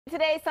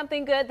Today,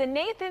 something good. The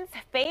Nathan's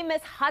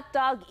famous hot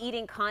dog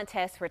eating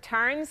contest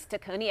returns to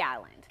Coney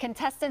Island.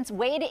 Contestants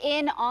weighed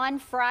in on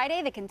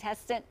Friday. The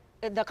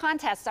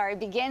contest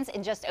begins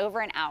in just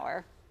over an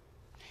hour.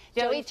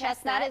 Joey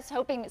Chestnut is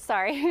hoping,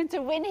 to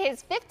win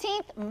his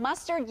 15th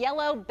mustard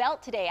yellow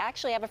belt today. I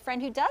actually have a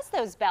friend who does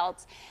those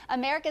belts.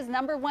 America's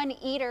 #1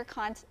 eater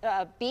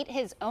beat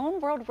his own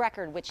world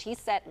record, which he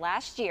set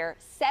last year,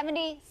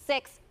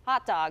 76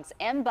 hot dogs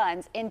and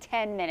buns in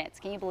 10 minutes.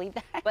 Can you believe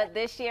that? But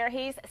this year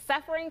he's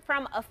suffering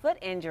from a foot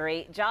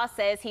injury. Jaw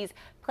says he's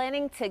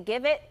planning to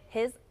give it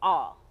his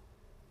all.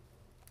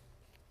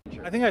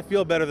 I think I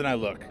feel better than I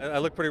look. I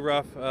look pretty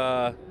rough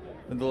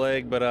in the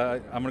leg, but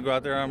I'm going to go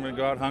out there, I'm going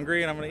to go out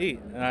hungry, and I'm going to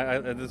eat.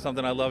 And this is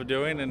something I love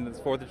doing, and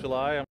it's 4th of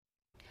July.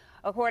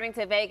 According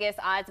to Vegas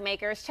odds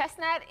makers,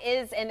 Chestnut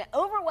is an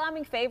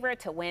overwhelming favorite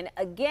to win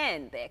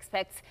again. They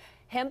expect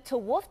him to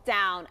wolf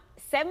down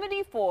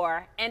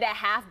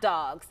 74.5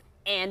 dogs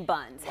and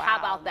buns. Wow. How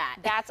about that?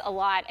 That's a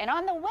lot. And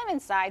on the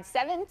women's side,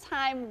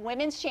 7-time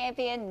women's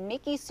champion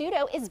Miki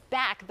Sudo is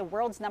back. The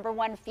world's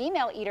 #1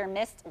 female eater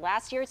missed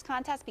last year's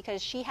contest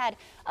because she had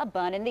a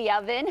bun in the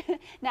oven.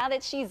 Now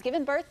that she's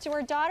given birth to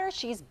her daughter,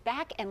 she's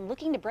back and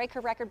looking to break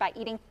her record by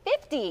eating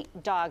 50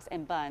 dogs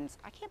and buns.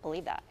 I can't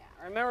believe that.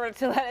 Remember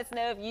to let us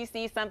know if you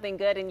see something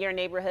good in your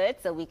neighborhood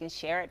so we can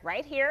share it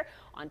right here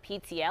on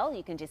PTL.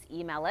 You can just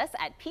email us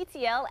at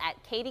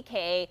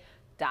ptl@kdka.com.